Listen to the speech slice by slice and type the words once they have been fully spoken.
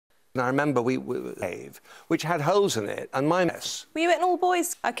And I remember we cave, which had holes in it, and my mess. Were you at an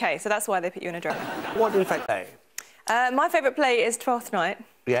all-boys? OK, so that's why they put you in a dress. What in fact play? My favourite play is Twelfth Night.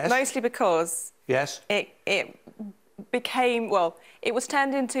 Yes. Mostly because... Yes. It became... Well, it was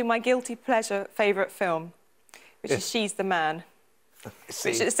turned into my guilty pleasure favourite film, which is She's the Man.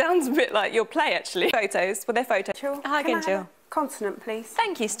 Which it sounds a bit like your play, actually. Photos. Well, they're photos. Hi again, Jill. Consonant, please.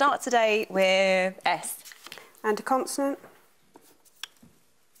 Thank you. Start today with S. And a consonant.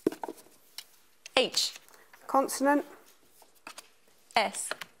 H. Consonant. S.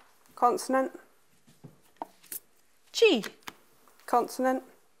 Consonant. G. Consonant.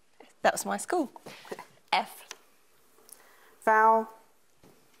 That was my school. F. Vowel.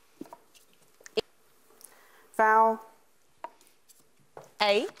 E. Vowel.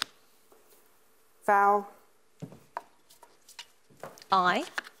 A. Vowel. I.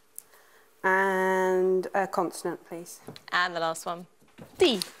 And a consonant, please. And the last one.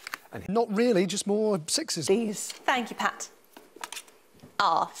 D. Not really, just more sixes. These. Thank you, Pat.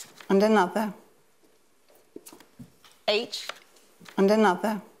 R. And another. H. And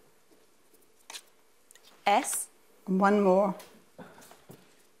another. S. And one more.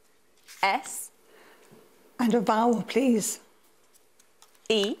 S. And a vowel, please.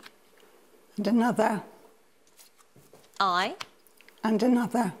 E. And another. I. And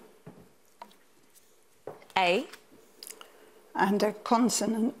another. A. And a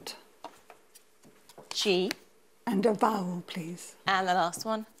consonant. G. And a vowel, please. And the last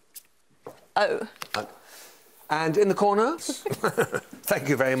one. O. And in the corner, thank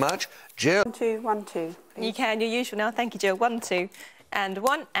you very much, Jill. 1, 2, 1, 2, please. You can, your usual now. Thank you, Jill. 1, 2, and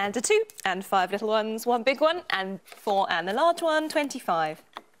 1, and a 2, and 5 little ones, 1 big one, and 4, and the large one, 25.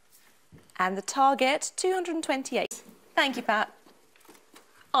 And the target, 228. Thank you, Pat.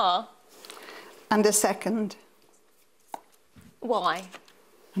 R. And a second. Y.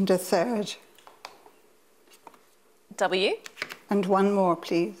 And a third. W. And one more,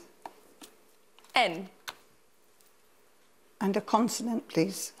 please. N. And a consonant,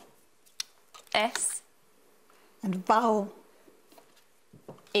 please. S. And vowel.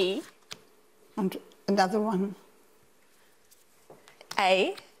 E. And another one.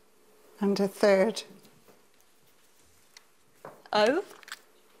 A. And a third. O.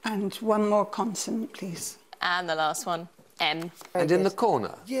 And one more consonant, please. And the last one. M. And in the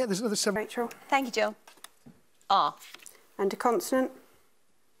corner. Yeah, there's another 7. Rachel. Thank you, Jill. R. And a consonant.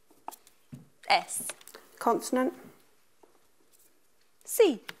 S. Consonant.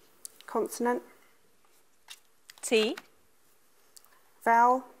 C. Consonant. T.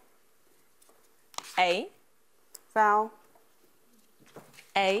 Vowel. A. Vowel.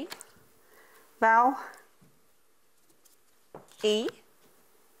 A. Vowel. E.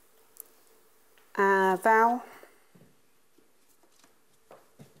 Vowel.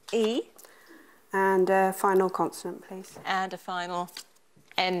 E. And a final consonant, please. And a final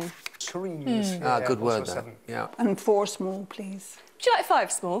N. Screams. Good word, also though. 7. Yeah. And 4 small, please. Would you like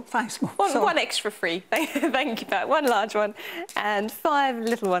 5 small? 5 small. One extra free. Thank you, Pat. 1 large one and 5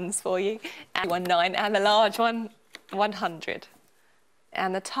 little ones for you. And 1 9 and the large one 100.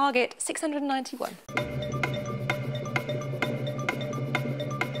 And the target 691.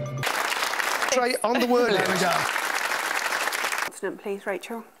 Straight on the word. There we go. Consonant, please,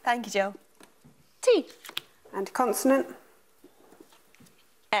 Rachel. Thank you, Jill. T. And consonant.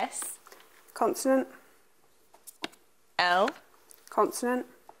 S. Consonant. L. Consonant.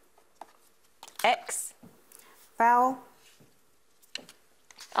 X. Vowel.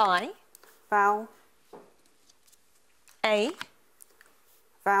 I. Vowel. A.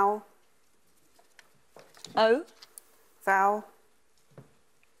 Vowel. O. Vowel.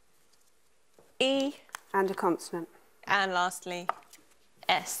 E. And a consonant. And lastly,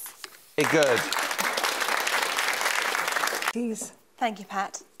 S. Good. Please. Thank you,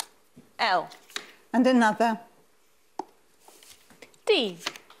 Pat. L. And another. D.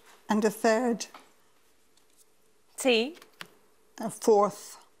 And a third. T. A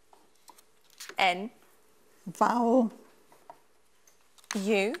fourth. N. Vowel.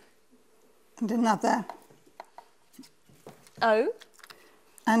 U. And another. O.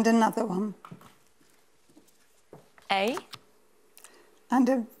 And another one. A. And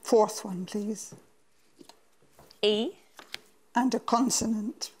a fourth one, please. E. And a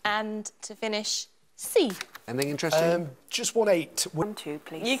consonant. And to finish, C. Anything interesting? Just 1 8. 1, 2,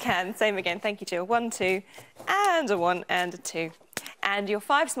 please. You can. Same again. Thank you, Jill. 1 2 and a 1 and a 2. And your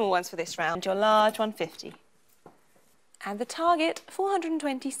 5 small ones for this round, your large 150. And the target,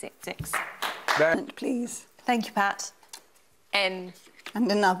 426. Please. Thank you, Pat. N.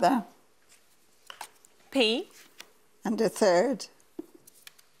 And another. P. And a third.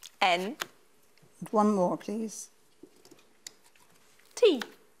 N, One more, please. T,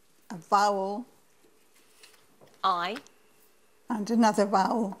 A vowel I, and another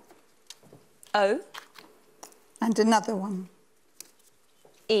vowel O, and another one.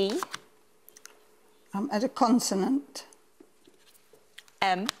 E, And a consonant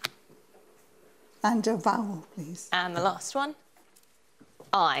M, and a vowel, please. and the last one,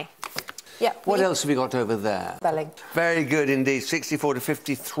 I. Yeah. What else have you got over there? Spelling. Very good indeed. 64 to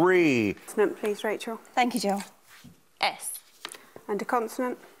 53. Consonant, please, Rachel. Thank you, Jill. S, And a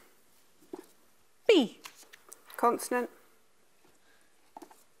consonant. B, Consonant.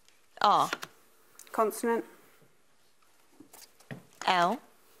 R, Consonant. L,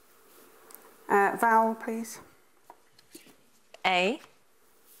 Vowel, please. A,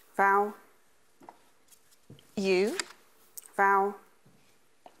 Vowel. U, Vowel.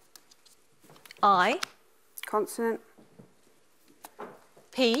 I, Consonant.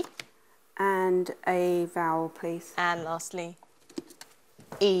 P, And a vowel, please. and lastly,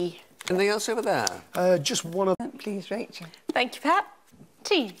 E. Anything else over there? Just one of... Please, Rachel. Thank you, Pat.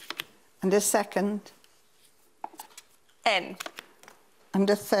 T, And a second N, and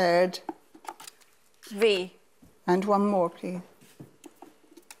a third V, and one more, please.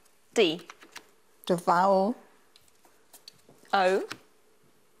 D, The vowel, O,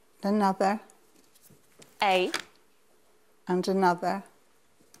 another A, and another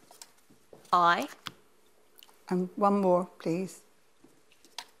I, and one more, please.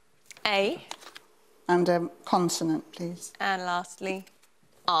 A, And a consonant, please. and lastly,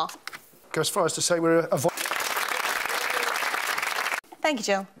 R. Go as far as to say we're a... Thank you,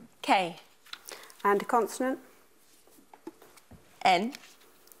 Jill. K, And a consonant. N,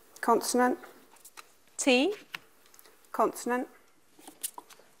 Consonant. T, Consonant.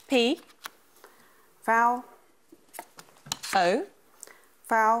 P, Vowel. O,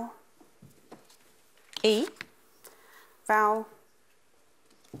 Vowel. E, Vowel.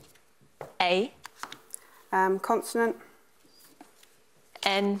 A, Consonant.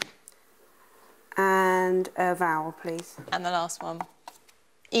 N, And a vowel, please. and the last one,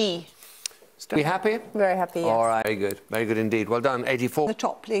 E. Are you happy? Very happy, yes. All right, very good. Very good indeed. Well done. 84. The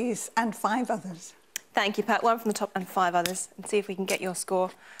top, please, and 5 others. Thank you, Pat. One from the top and 5 others. And see if we can get your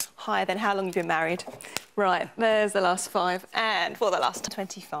score higher than how long you've been married. Right, there's the last 5. And for the last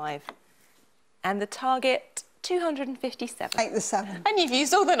 25. And the target, 257. Take the 7. And you've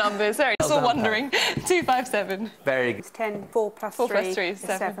used all the numbers. Sorry, just all wondering. 257. Very good. It's 10. 4 plus 4 3 plus 3 is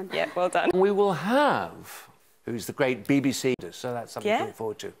 7. Yeah, well done. We will have who's the great BBC, so that's something to Yeah. look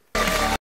forward to.